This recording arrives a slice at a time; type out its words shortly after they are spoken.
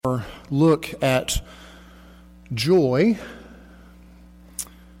Our look at joy.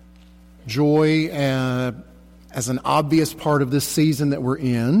 Joy as an obvious part of this season that we're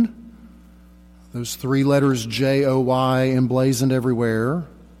in. Those three letters J-O-Y emblazoned everywhere.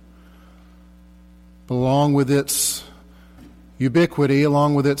 But along with its ubiquity,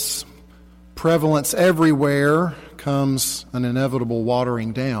 along with its prevalence everywhere, comes an inevitable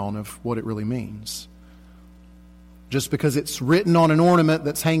watering down of what it really means. Just because it's written on an ornament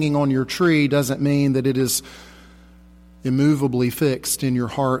that's hanging on your tree doesn't mean that it is immovably fixed in your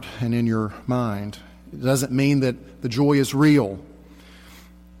heart and in your mind. It doesn't mean that the joy is real.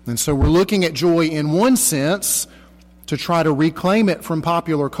 And so we're looking at joy in one sense to try to reclaim it from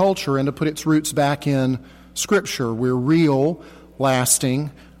popular culture and to put its roots back in Scripture, where real, lasting,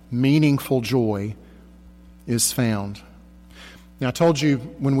 meaningful joy is found. Now, I told you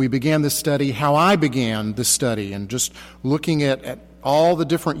when we began this study how I began this study and just looking at all the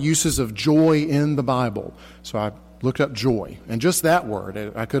different uses of joy in the Bible. So I looked up joy, and just that word.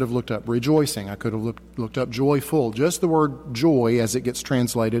 I could have looked up rejoicing. I could have looked up joyful. Just the word joy as it gets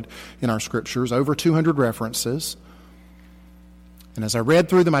translated in our Scriptures, over 200 references. And as I read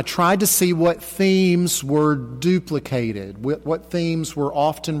through them, I tried to see what themes were duplicated, what themes were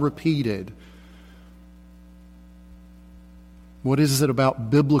often repeated. What is it about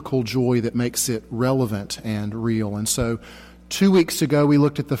biblical joy that makes it relevant and real? And so 2 weeks ago, we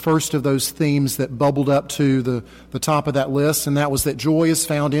looked at the first of those themes that bubbled up to the top of that list, and that was that joy is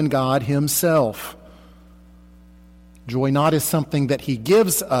found in God Himself. Joy not as something that He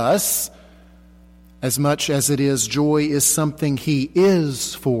gives us, as much as it is joy is something He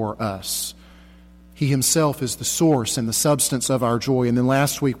is for us. He Himself is the source and the substance of our joy. And then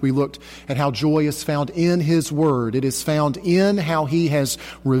last week we looked at how joy is found in His Word. It is found in how He has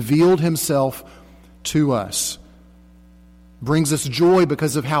revealed Himself to us. Brings us joy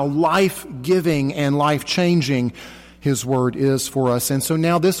because of how life-giving and life-changing His Word is for us. And so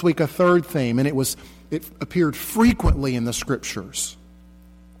now this week a third theme, and it appeared frequently in the Scriptures.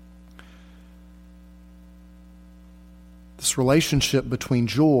 This relationship between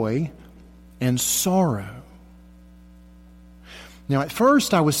joy and sorrow. Now, at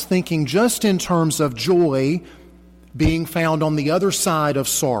first I was thinking just in terms of joy being found on the other side of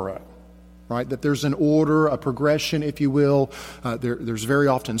sorrow, right? That there's an order, a progression, if you will. There's very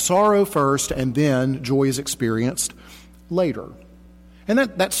often sorrow first, and then joy is experienced later. And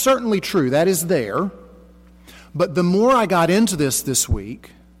that's certainly true. That is there. But the more I got into this week,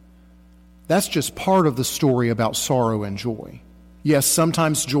 that's just part of the story about sorrow and joy. Yes,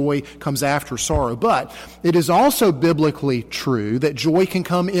 sometimes joy comes after sorrow, but it is also biblically true that joy can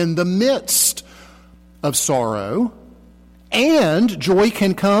come in the midst of sorrow, and joy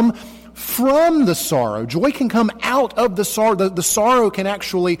can come from the sorrow. Joy can come out of the sorrow. The sorrow can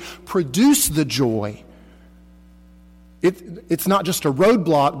actually produce the joy. It's not just a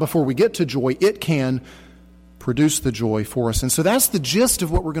roadblock before we get to joy. It can produce the joy for us. And so that's the gist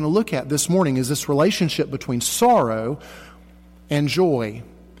of what we're going to look at this morning, is this relationship between sorrow and joy,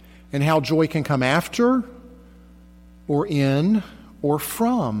 and how joy can come after or in or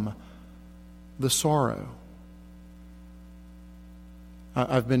from the sorrow.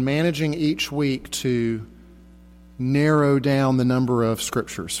 I've been managing each week to narrow down the number of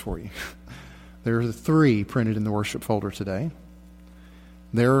scriptures for you. There are 3 printed in the worship folder today.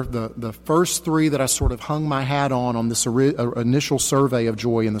 They're the first 3 that I sort of hung my hat on this initial survey of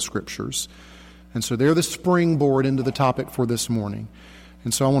joy in the Scriptures. And so they're the springboard into the topic for this morning.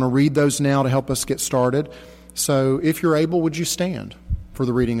 And so I want to read those now to help us get started. So if you're able, would you stand for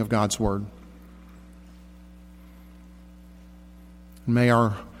the reading of God's Word? May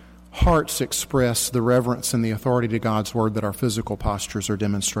our hearts express the reverence and the authority to God's Word that our physical postures are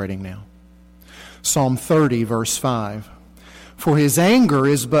demonstrating now. Psalm 30, verse 5. For His anger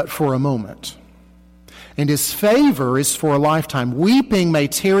is but for a moment, and His favor is for a lifetime. Weeping may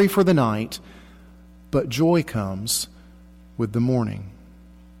tarry for the night, but joy comes with the morning.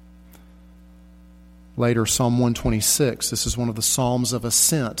 Later, Psalm 126. This is one of the Psalms of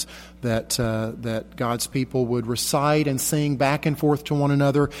Ascent that God's people would recite and sing back and forth to one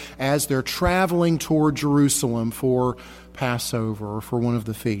another as they're traveling toward Jerusalem for Passover or for one of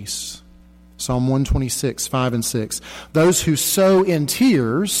the feasts. Psalm 126, 5 and 6. Those who sow in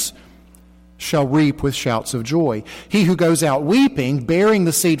tears shall reap with shouts of joy. He who goes out weeping, bearing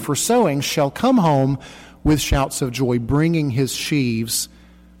the seed for sowing, shall come home with shouts of joy, bringing his sheaves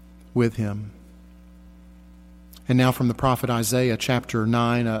with him. And now from the prophet Isaiah, chapter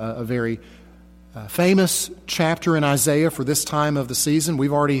 9, a very famous chapter in Isaiah for this time of the season.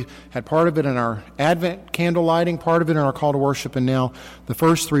 We've already had part of it in our Advent candle lighting, part of it in our call to worship, and now the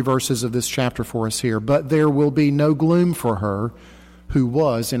first 3 verses of this chapter for us here. But there will be no gloom for her who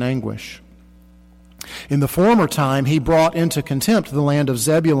was in anguish. In the former time he brought into contempt the land of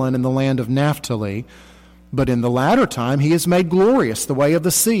Zebulun and the land of Naphtali, but in the latter time he has made glorious the way of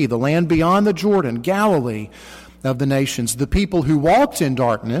the sea, the land beyond the Jordan, Galilee of the nations. The people who walked in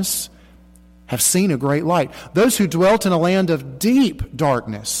darkness have seen a great light. Those who dwelt in a land of deep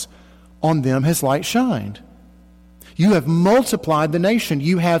darkness, on them has light shined. You have multiplied the nation.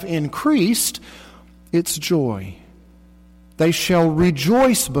 You have increased its joy. They shall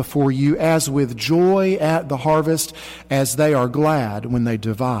rejoice before you as with joy at the harvest, as they are glad when they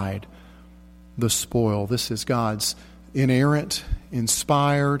divide the spoil. This is God's inerrant,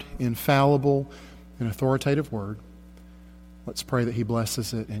 inspired, infallible, and authoritative word. Let's pray that he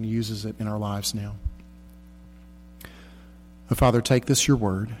blesses it and uses it in our lives now. Oh, Father, take this, your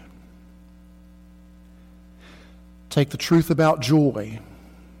word. Take the truth about joy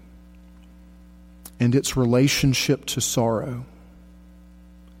and its relationship to sorrow.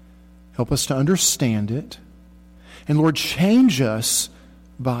 Help us to understand it. And Lord, change us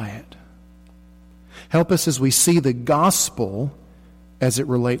by it. Help us as we see the gospel as it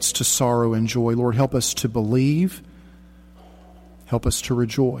relates to sorrow and joy. Lord, help us to believe. Help us to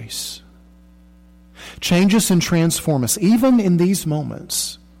rejoice. Change us and transform us, even in these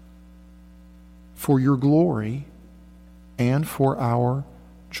moments, for your glory and for our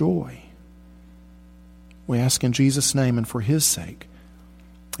joy. We ask in Jesus' name and for his sake.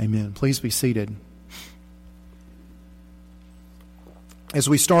 Amen. Please be seated. As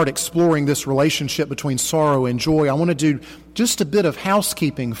we start exploring this relationship between sorrow and joy, I want to do just a bit of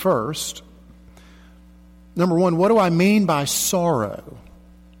housekeeping first. Number one, what do I mean by sorrow?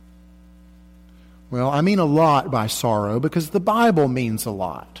 Well, I mean a lot by sorrow because the Bible means a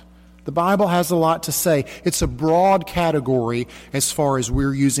lot. The Bible has a lot to say. It's a broad category as far as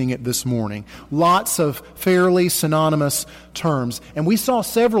we're using it this morning. Lots of fairly synonymous terms. And we saw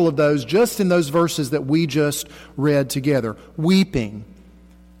several of those just in those verses that we just read together. Weeping,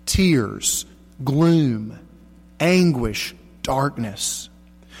 tears, gloom, anguish, darkness.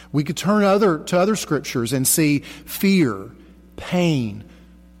 We could turn to other scriptures and see fear, pain,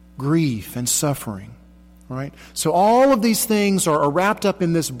 grief, and suffering. Right? So all of these things are wrapped up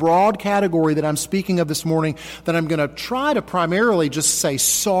in this broad category that I'm speaking of this morning that I'm going to try to primarily just say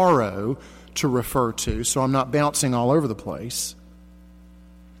sorrow to refer to, so I'm not bouncing all over the place.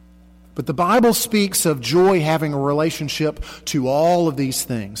 But the Bible speaks of joy having a relationship to all of these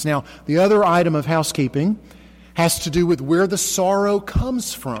things. Now, the other item of housekeeping has to do with where the sorrow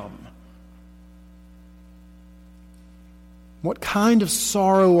comes from. What kind of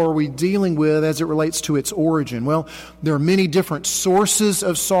sorrow are we dealing with as it relates to its origin? Well, there are many different sources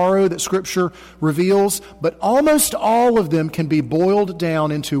of sorrow that Scripture reveals, but almost all of them can be boiled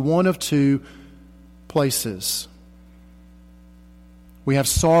down into one of two places. We have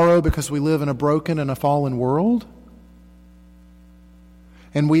sorrow because we live in a broken and a fallen world,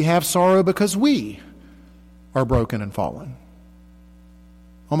 and we have sorrow because we are broken and fallen.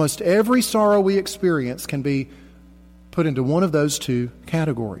 Almost every sorrow we experience can be put into one of those two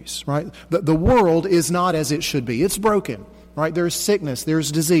categories, right? The world is not as it should be. It's broken, right? There's sickness, there's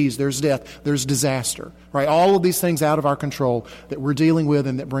disease, there's death, there's disaster, right? All of these things out of our control that we're dealing with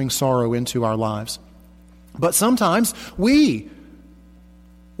and that bring sorrow into our lives. But sometimes we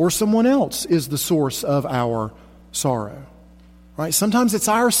or someone else is the source of our sorrow, right? Sometimes it's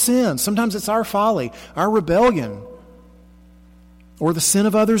our sin, sometimes it's our folly, our rebellion, or the sin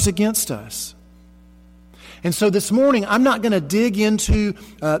of others against us. And so this morning, I'm not going to dig into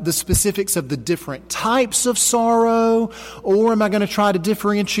the specifics of the different types of sorrow, or am I going to try to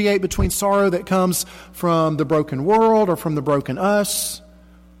differentiate between sorrow that comes from the broken world or from the broken us?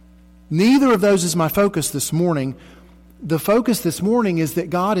 Neither of those is my focus this morning. The focus this morning is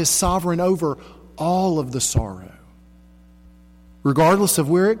that God is sovereign over all of the sorrow. Regardless of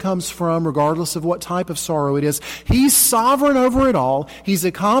where it comes from, regardless of what type of sorrow it is, He's sovereign over it all. He's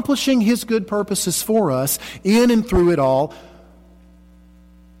accomplishing His good purposes for us in and through it all.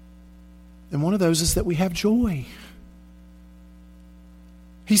 And one of those is that we have joy.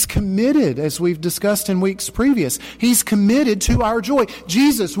 He's committed, as we've discussed in weeks previous, He's committed to our joy.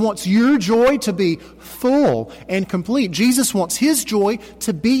 Jesus wants your joy to be full and complete. Jesus wants His joy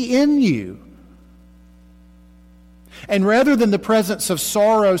to be in you. And rather than the presence of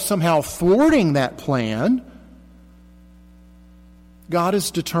sorrow somehow thwarting that plan, God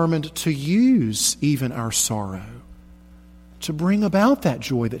is determined to use even our sorrow to bring about that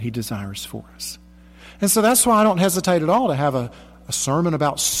joy that He desires for us. And so that's why I don't hesitate at all to have a sermon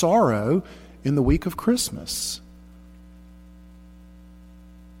about sorrow in the week of Christmas.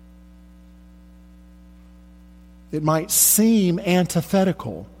 It might seem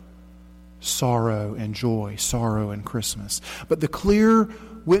antithetical, sorrow and joy, sorrow and Christmas. But the clear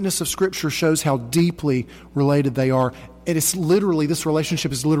witness of Scripture shows how deeply related they are. It is literally, this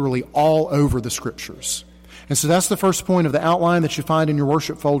relationship is literally all over the Scriptures. And so that's the first point of the outline that you find in your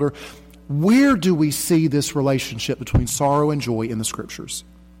worship folder. Where do we see this relationship between sorrow and joy in the Scriptures?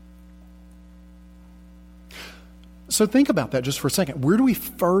 So think about that just for a second. Where do we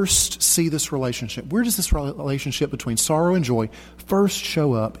first see this relationship? Where does this relationship between sorrow and joy first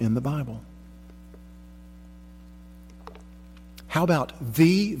show up in the Bible? How about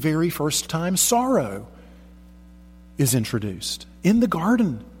the very first time sorrow is introduced? In the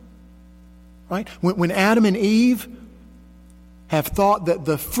garden, right? When Adam and Eve have thought that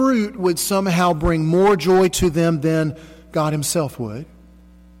the fruit would somehow bring more joy to them than God himself would,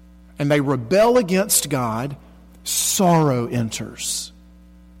 and they rebel against God, sorrow enters.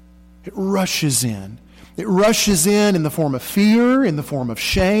 It rushes in. It rushes in the form of fear, in the form of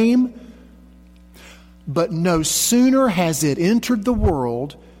shame. But no sooner has it entered the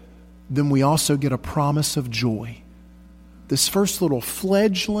world than we also get a promise of joy. This first little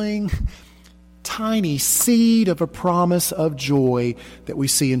fledgling, tiny seed of a promise of joy that we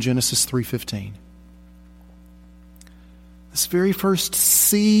see in Genesis 3:15. This very first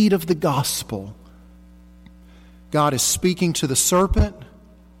seed of the gospel. God is speaking to the serpent,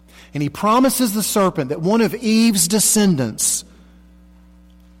 and he promises the serpent that one of Eve's descendants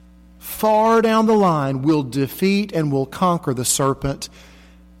far down the line will defeat and will conquer the serpent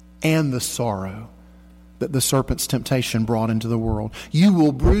and the sorrow that the serpent's temptation brought into the world. You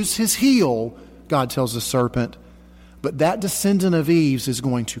will bruise his heel, God tells the serpent, but that descendant of Eve's is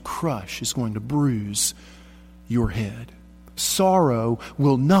going to crush, is going to bruise your head. Sorrow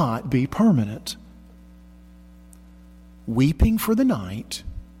will not be permanent. Weeping for the night,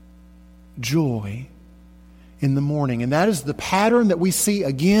 joy in the morning. And that is the pattern that we see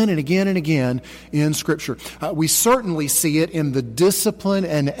again and again and again in Scripture. We certainly see it in the discipline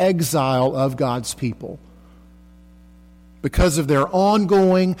and exile of God's people. Because of their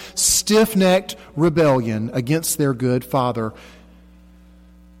ongoing, stiff-necked rebellion against their good Father,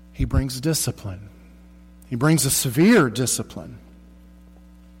 he brings discipline. He brings a severe discipline.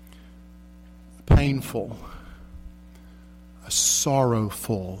 Painful, a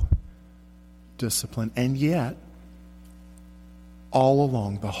sorrowful discipline. And yet, all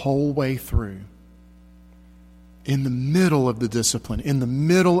along, the whole way through, in the middle of the discipline, in the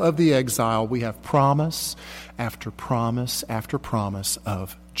middle of the exile, we have promise after promise after promise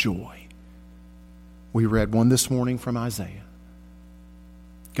of joy. We read one this morning from Isaiah.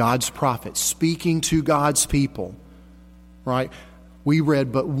 God's prophet speaking to God's people, right? We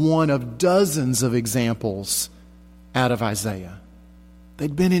read but one of dozens of examples out of Isaiah.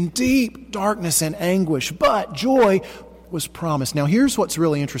 They'd been in deep darkness and anguish, but joy was promised. Now, here's what's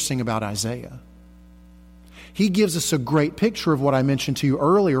really interesting about Isaiah. He gives us a great picture of what I mentioned to you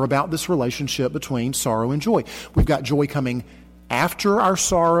earlier about this relationship between sorrow and joy. We've got joy coming after our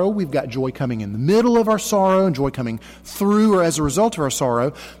sorrow. We've got joy coming in the middle of our sorrow and joy coming through or as a result of our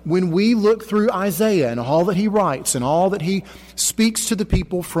sorrow. When we look through Isaiah and all that he writes and all that he speaks to the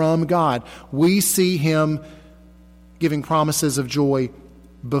people from God, we see him giving promises of joy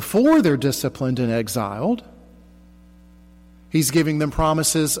before they're disciplined and exiled. He's giving them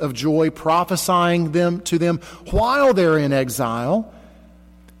promises of joy, prophesying them to them while they're in exile.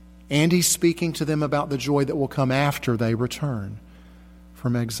 And he's speaking to them about the joy that will come after they return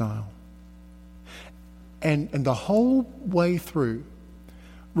from exile. And the whole way through,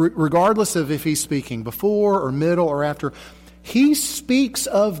 regardless of if he's speaking before or middle or after, he speaks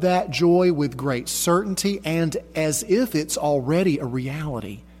of that joy with great certainty and as if it's already a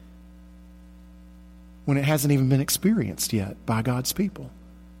reality, when it hasn't even been experienced yet by God's people.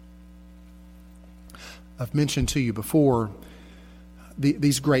 I've mentioned to you before,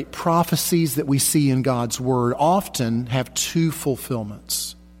 these great prophecies that we see in God's Word often have two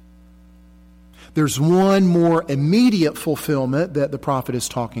fulfillments. There's one more immediate fulfillment that the prophet is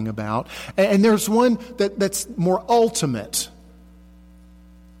talking about, and there's one that's more ultimate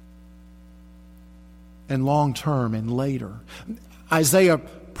and long-term and later. Isaiah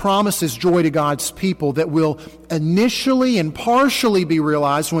promises joy to God's people that will initially and partially be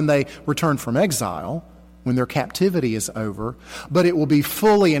realized when they return from exile, when their captivity is over, but it will be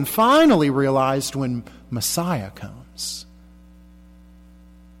fully and finally realized when Messiah comes,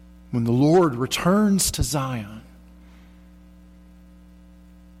 when the Lord returns to Zion.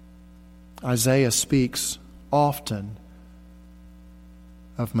 Isaiah speaks often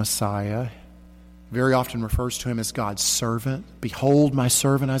of Messiah, very often refers to him as God's servant. Behold my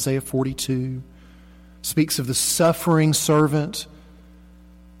servant, Isaiah 42. Speaks of the suffering servant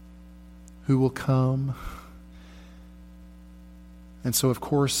who will come. And so, of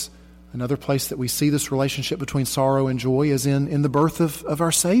course, another place that we see this relationship between sorrow and joy is in the birth of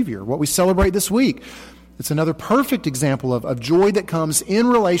our Savior, what we celebrate this week. It's another perfect example of joy that comes in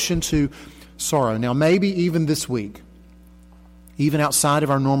relation to sorrow. Now, maybe even this week, even outside of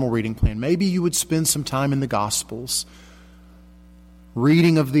our normal reading plan, maybe you would spend some time in the Gospels,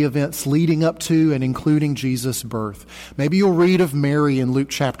 reading of the events leading up to and including Jesus' birth. Maybe you'll read of Mary in Luke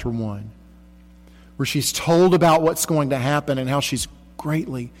chapter 1, where she's told about what's going to happen and how she's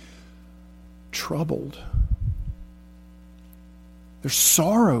greatly troubled. There's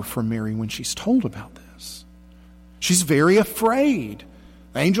sorrow for Mary when she's told about this. She's very afraid.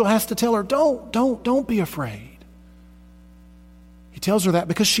 The angel has to tell her, don't be afraid. He tells her that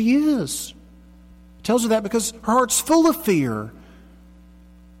because she is. He tells her that because her heart's full of fear.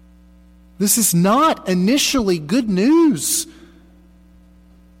 This is not initially good news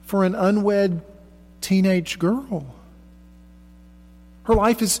for an unwed teenage girl. Her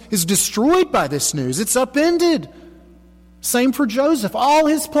life is destroyed by this news. It's upended. Same for Joseph. All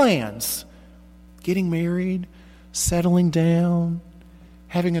his plans, getting married, settling down,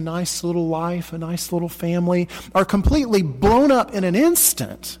 having a nice little life, a nice little family, are completely blown up in an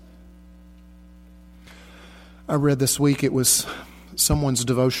instant. I read this week, it was someone's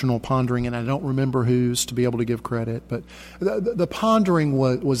devotional pondering, and I don't remember whose to be able to give credit, but the pondering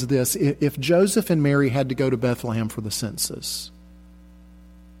was this: if Joseph and Mary had to go to Bethlehem for the census,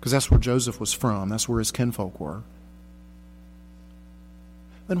 because that's where Joseph was from, that's where his kinfolk were,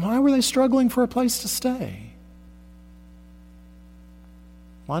 then why were they struggling for a place to stay?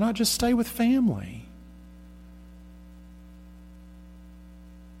 Why not just stay with family?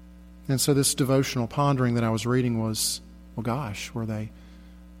 And so this devotional pondering that I was reading was, well, gosh, were they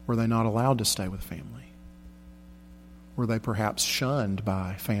not allowed to stay with family? Were they perhaps shunned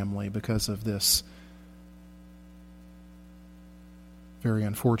by family because of this very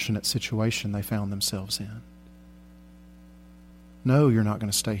unfortunate situation they found themselves in? No, you're not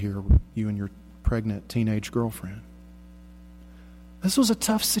going to stay here, you and your pregnant teenage girlfriend. This was a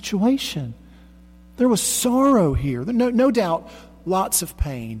tough situation. There was sorrow here. No doubt, lots of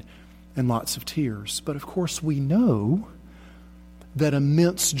pain and lots of tears. But of course, we know that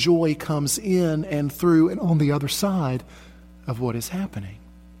immense joy comes in and through and on the other side of what is happening.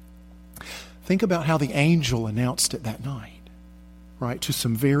 Think about how the angel announced it that night, right, to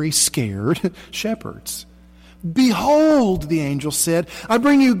some very scared shepherds. Behold, the angel said, I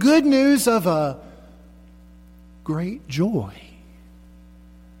bring you good news of a great joy.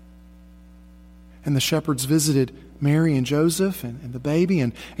 And the shepherds visited Mary and Joseph and the baby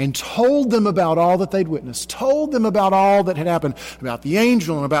and told them about all that they'd witnessed, told them about all that had happened, about the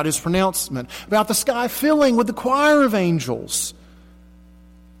angel and about his pronouncement, about the sky filling with the choir of angels.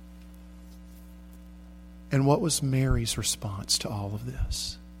 And what was Mary's response to all of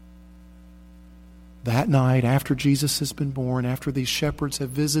this? That night, after Jesus has been born, after these shepherds have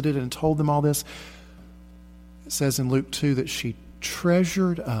visited and told them all this, it says in Luke 2 that she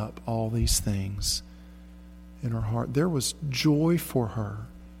treasured up all these things in her heart. There was joy for her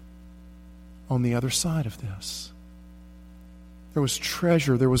on the other side of this. There was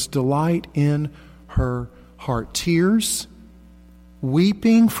treasure, there was delight in her heart. Tears,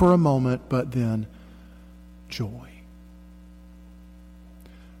 weeping for a moment, but then joy.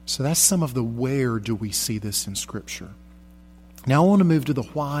 So that's some of the where do we see this in Scripture. Now I want to move to the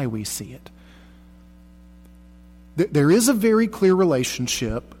why we see it. There is a very clear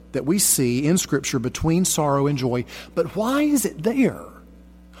relationship that we see in Scripture between sorrow and joy, but why is it there?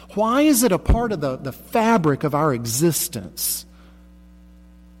 Why is it a part of the fabric of our existence?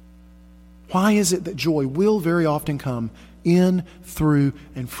 Why is it that joy will very often come in, through,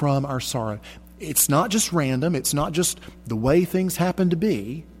 and from our sorrow? It's not just random. It's not just the way things happen to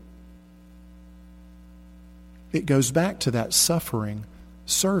be. It goes back to that suffering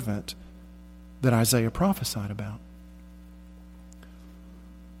servant that Isaiah prophesied about.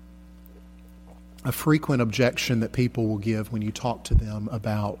 A frequent objection that people will give when you talk to them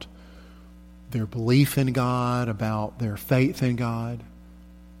about their belief in God, about their faith in God,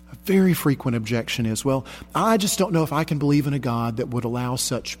 a very frequent objection is, well, I just don't know if I can believe in a God that would allow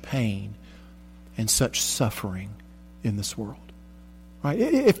such pain and such suffering in this world. Right?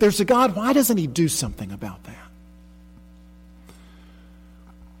 If there's a God, why doesn't He do something about that?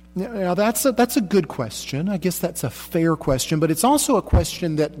 Now that's a good question. I guess that's a fair question, but it's also a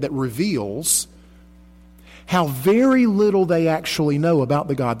question that reveals how very little they actually know about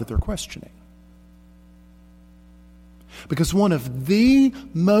the God that they're questioning. Because one of the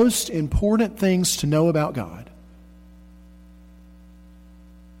most important things to know about God,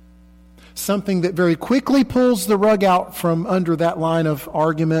 something that very quickly pulls the rug out from under that line of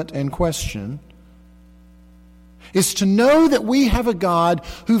argument and question, is to know that we have a God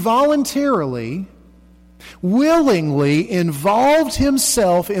who voluntarily, willingly involved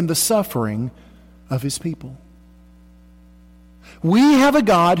himself in the suffering of his people. We have a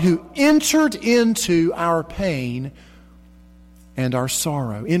God who entered into our pain and our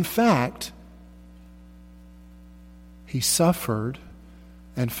sorrow. In fact, he suffered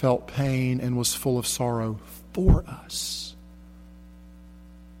and felt pain and was full of sorrow for us.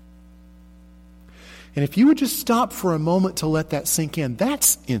 And if you would just stop for a moment to let that sink in,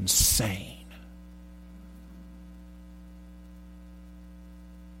 that's insane.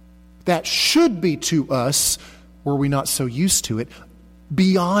 That should be to us, were we not so used to it,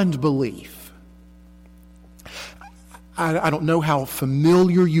 beyond belief. I don't know how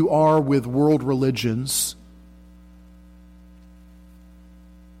familiar you are with world religions,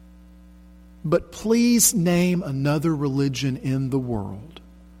 but please name another religion in the world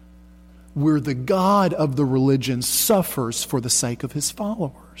where the God of the religion suffers for the sake of his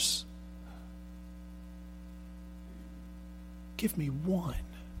followers. Give me one.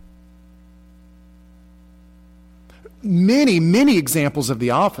 Many examples of the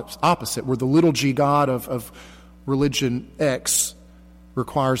opposite, where the little g God of religion X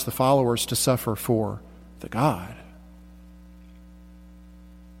requires the followers to suffer for the God.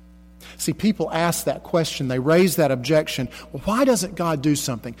 See, people ask that question, they raise that objection, well, why doesn't God do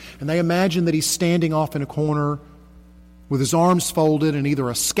something? And they imagine that he's standing off in a corner with his arms folded and either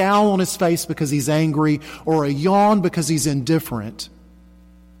a scowl on his face because he's angry or a yawn because he's indifferent.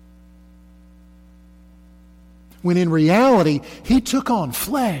 When in reality, he took on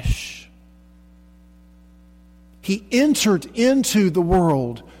flesh. He entered into the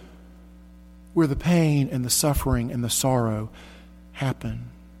world where the pain and the suffering and the sorrow happen.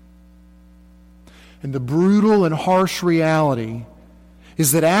 And the brutal and harsh reality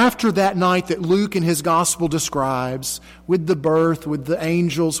is that after that night that Luke in his gospel describes, with the birth, with the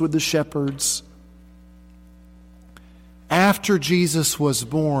angels, with the shepherds, after Jesus was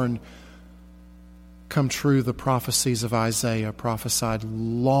born, come true the prophecies of Isaiah prophesied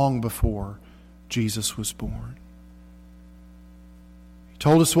long before Jesus was born. He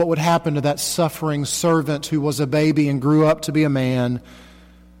told us what would happen to that suffering servant who was a baby and grew up to be a man.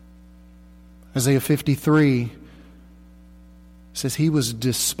 Isaiah 53 says he was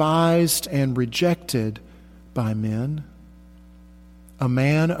despised and rejected by men, a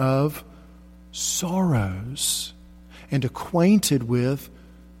man of sorrows and acquainted with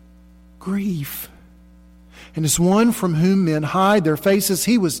grief. And as one from whom men hide their faces,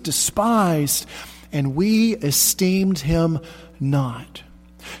 he was despised, and we esteemed him not.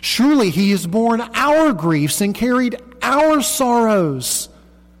 Surely he has borne our griefs and carried our sorrows.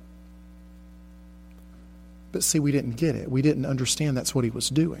 But see, we didn't get it. We didn't understand that's what he was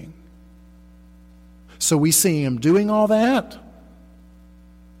doing. So we see him doing all that,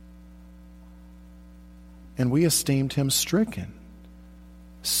 and we esteemed him stricken,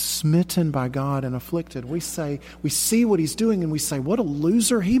 smitten by God and afflicted. We see what he's doing, and we say, what a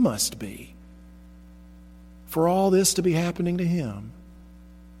loser he must be for all this to be happening to him.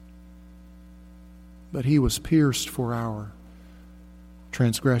 But he was pierced for our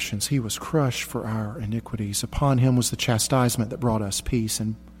transgressions. He was crushed for our iniquities. Upon him was the chastisement that brought us peace,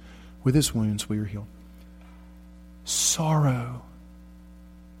 and with his wounds we are healed. Sorrow,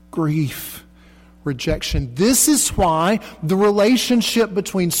 grief, rejection. This is why the relationship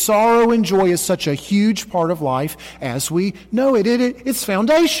between sorrow and joy is such a huge part of life as we know it. It's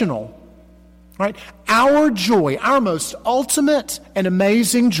foundational. Right? Our joy, our most ultimate and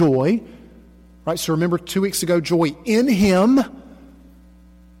amazing joy, right? So remember 2 weeks ago, joy in him,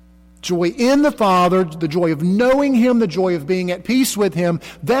 joy in the Father, the joy of knowing him, the joy of being at peace with him.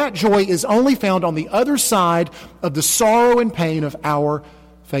 That joy is only found on the other side of the sorrow and pain of our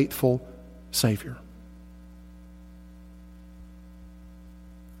faithful Savior.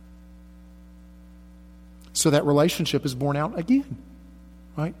 So that relationship is borne out again,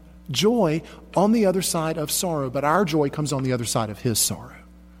 right? Joy on the other side of sorrow, but our joy comes on the other side of his sorrow.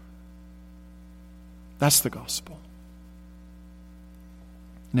 That's the gospel.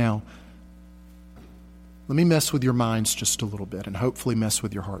 Now, let me mess with your minds just a little bit and hopefully mess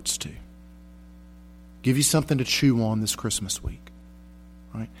with your hearts too. Give you something to chew on this Christmas week.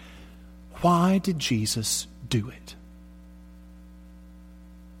 Right? Why did Jesus do it?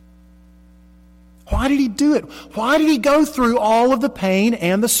 Why did he do it? Why did he go through all of the pain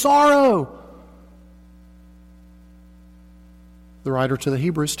and the sorrow? The writer to the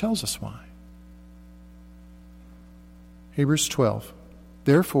Hebrews tells us why. Hebrews 12.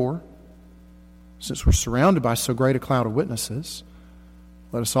 Therefore, since we're surrounded by so great a cloud of witnesses,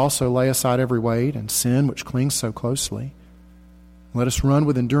 let us also lay aside every weight and sin which clings so closely. Let us run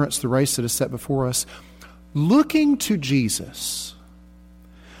with endurance the race that is set before us, looking to Jesus,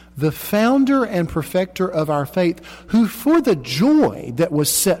 the founder and perfecter of our faith, who for the joy that was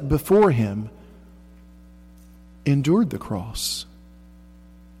set before him endured the cross,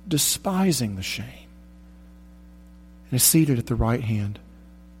 despising the shame, and is seated at the right hand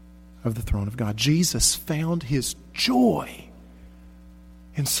of the throne of God. Jesus found his joy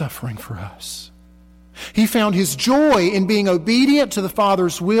in suffering for us. He found his joy in being obedient to the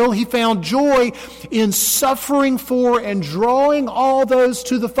Father's will. He found joy in suffering for and drawing all those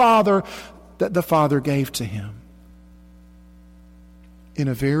to the Father that the Father gave to him. In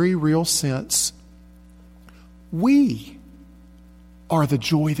a very real sense, we are the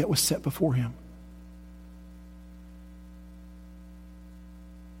joy that was set before him.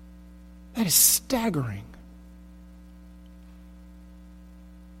 That is staggering.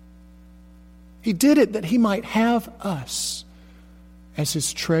 He did it that he might have us as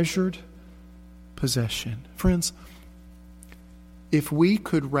his treasured possession. Friends, if we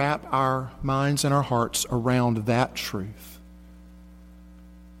could wrap our minds and our hearts around that truth,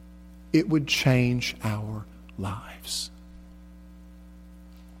 it would change our lives.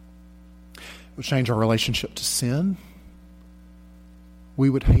 It would change our relationship to sin.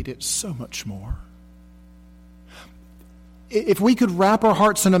 We would hate it so much more. If we could wrap our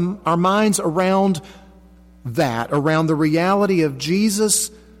hearts and our minds around that, around the reality of Jesus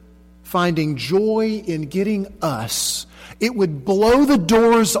finding joy in getting us, it would blow the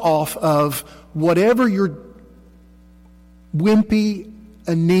doors off of whatever your wimpy,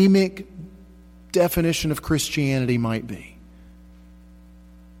 anemic definition of Christianity might be.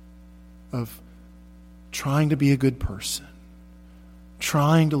 Of trying to be a good person,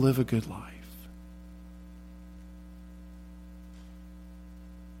 trying to live a good life.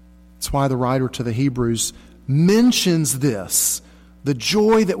 That's why the writer to the Hebrews mentions this, the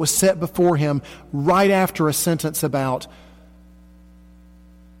joy that was set before him, right after a sentence about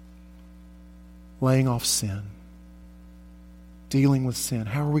laying off sin, dealing with sin.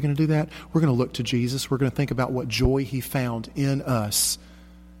 How are we going to do that? We're going to look to Jesus. We're going to think about what joy he found in us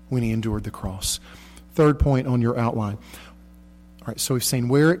when he endured the cross. Third point on your outline. All right, so we've seen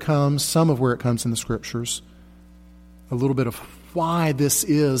where it comes, some of where it comes in the Scriptures, a little bit of why this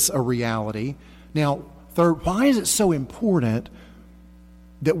is a reality. Now, third, why is it so important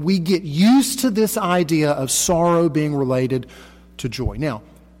that we get used to this idea of sorrow being related to joy? Now,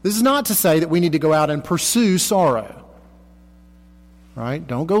 this is not to say that we need to go out and pursue sorrow. Right?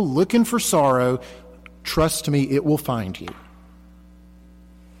 Don't go looking for sorrow. Trust me, it will find you.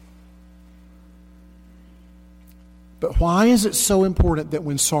 But why is it so important that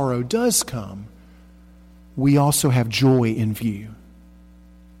when sorrow does come, we also have joy in view?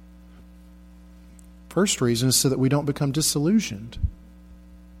 First reason is so that we don't become disillusioned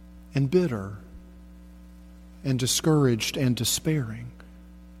and bitter and discouraged and despairing.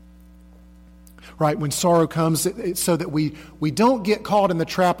 Right? When sorrow comes, it's so that we don't get caught in the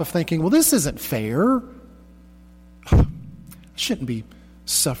trap of thinking, well, this isn't fair. I shouldn't be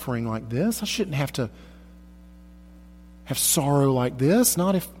suffering like this. I shouldn't have to have sorrow like this.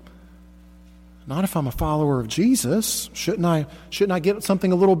 Not if I'm a follower of Jesus. Shouldn't I get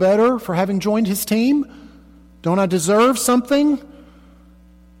something a little better for having joined his team? Don't I deserve something?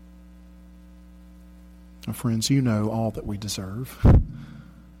 Oh, friends, you know all that we deserve.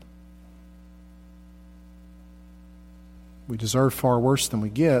 We deserve far worse than we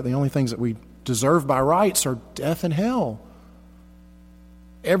get. The only things that we deserve by rights are death and hell.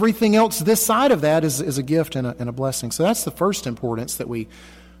 Everything else this side of that is a gift and a blessing. So that's the first importance, that we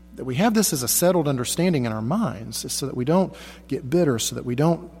have this as a settled understanding in our minds, so that we don't get bitter, so that we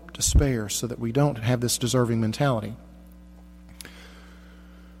don't despair, so that we don't have this deserving mentality.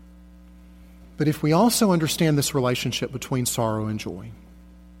 But if we also understand this relationship between sorrow and joy,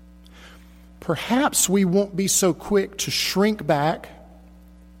 perhaps we won't be so quick to shrink back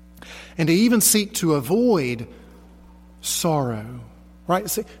and to even seek to avoid sorrow. Right?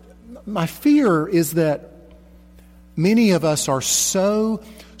 See, my fear is that many of us are so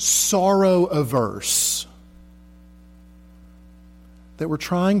sorrow averse that we're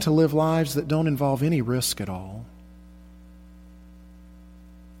trying to live lives that don't involve any risk at all.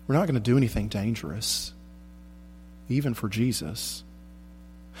 we're not going to do anything dangerous, even for Jesus,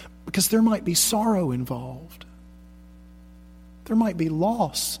 because there might be sorrow involved. There might be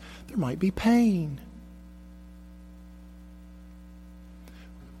loss. There might be pain.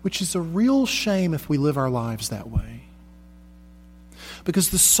 Which is a real shame if we live our lives that way. Because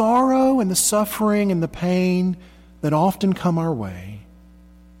the sorrow and the suffering and the pain that often come our way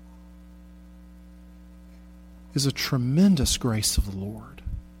is a tremendous grace of the Lord.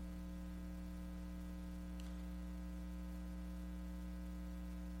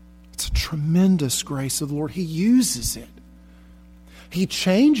 It's a tremendous grace of the Lord. He uses it. He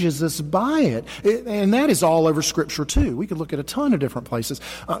changes us by it. And that is all over Scripture too. We could look at a ton of different places.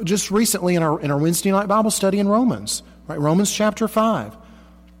 Just recently in our Wednesday night Bible study in Romans, right? Romans chapter 5.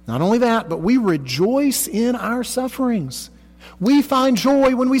 Not only that, but we rejoice in our sufferings. We find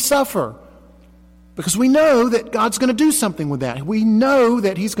joy when we suffer because we know that God's going to do something with that. We know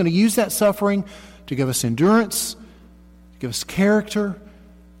that He's going to use that suffering to give us endurance, to give us character,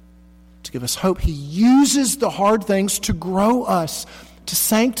 to give us hope. He uses the hard things to grow us, to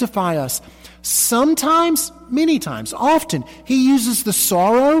sanctify us. Sometimes, many times, often, He uses the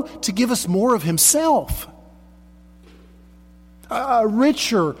sorrow to give us more of Himself. A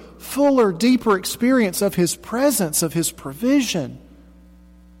richer, fuller, deeper experience of His presence, of His provision.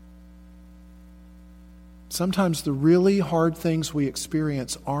 Sometimes the really hard things we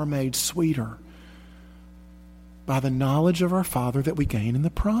experience are made sweeter by the knowledge of our Father that we gain in the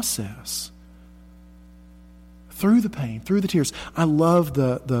process. Through the pain, through the tears. I love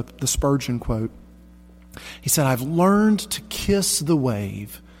the Spurgeon quote. He said, "I've learned to kiss the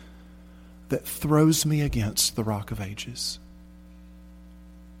wave that throws me against the rock of ages."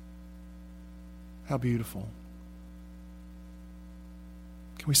 How beautiful.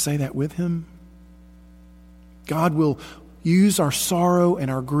 Can we say that with Him? God will use our sorrow and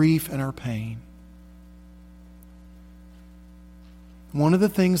our grief and our pain. One of the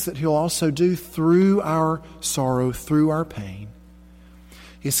things that He'll also do through our sorrow, through our pain,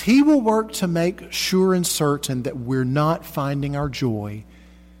 is He will work to make sure and certain that we're not finding our joy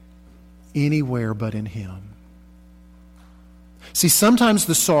anywhere but in Him. See, sometimes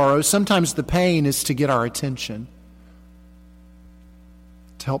the sorrow, sometimes the pain is to get our attention,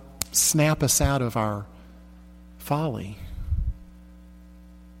 to help snap us out of our folly,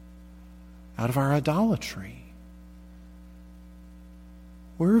 out of our idolatry.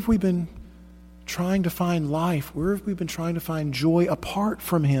 Where have we been trying to find life? Where have we been trying to find joy apart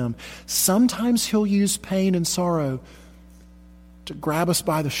from Him? Sometimes He'll use pain and sorrow to grab us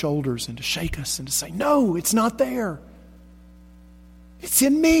by the shoulders and to shake us and to say, "No, it's not there. It's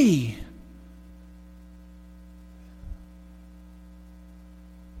in me."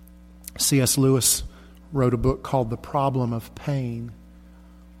 C.S. Lewis wrote a book called The Problem of Pain,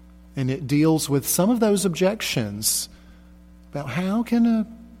 and it deals with some of those objections about how can a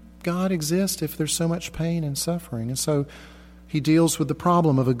God exist if there's so much pain and suffering. And so he deals with the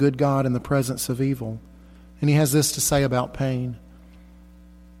problem of a good God in the presence of evil. And he has this to say about pain.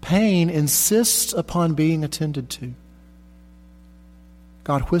 Pain insists upon being attended to.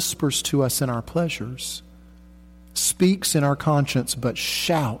 God whispers to us in our pleasures, speaks in our conscience, but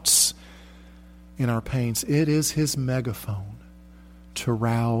shouts in our pains. It is His megaphone to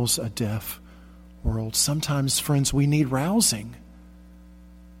rouse a deaf world. Sometimes, friends, we need rousing.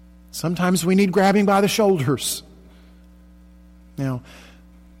 Sometimes we need grabbing by the shoulders. Now,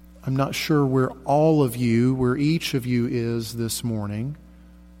 I'm not sure where each of you is this morning.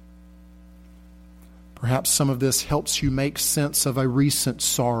 Perhaps some of this helps you make sense of a recent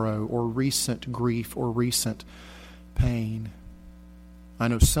sorrow or recent grief or recent pain. I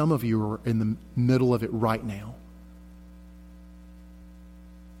know some of you are in the middle of it right now.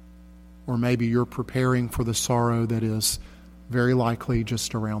 Or maybe you're preparing for the sorrow that is very likely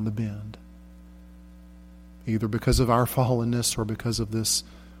just around the bend. Either because of our fallenness or because of this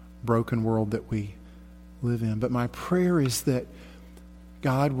broken world that we live in. But my prayer is that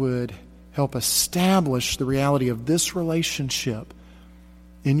God would help establish the reality of this relationship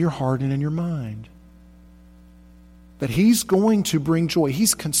in your heart and in your mind. That He's going to bring joy.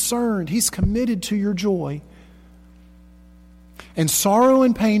 He's concerned. He's committed to your joy. And sorrow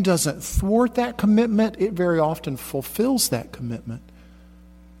and pain doesn't thwart that commitment. It very often fulfills that commitment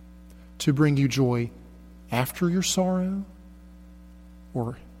to bring you joy after your sorrow,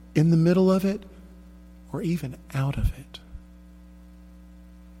 or in the middle of it, or even out of it.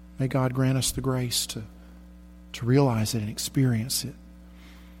 May God grant us the grace to realize it and experience it.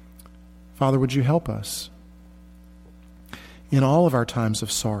 Father, would you help us in all of our times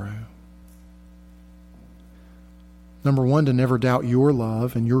of sorrow? Number one, to never doubt your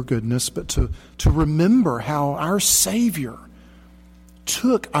love and your goodness, but to remember how our Savior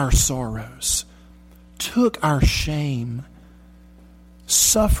took our sorrows, took our shame,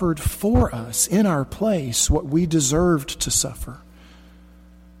 suffered for us in our place what we deserved to suffer.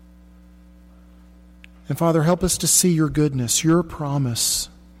 And Father, help us to see your goodness, your promise,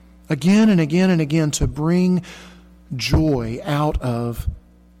 again and again and again, to bring joy out of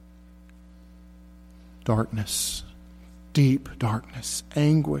darkness, deep darkness,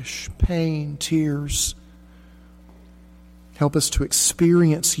 anguish, pain, tears. Help us to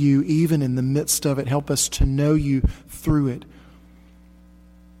experience you even in the midst of it. Help us to know you through it.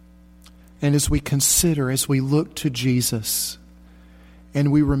 And as we consider, as we look to Jesus,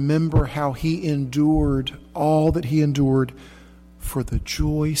 and we remember how he endured all that he endured for the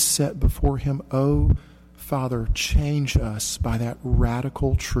joy set before him, oh, Father, change us by that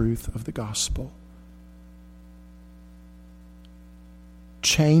radical truth of the gospel.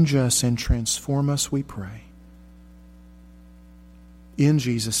 Change us and transform us, we pray. In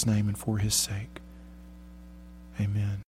Jesus' name and for his sake. Amen.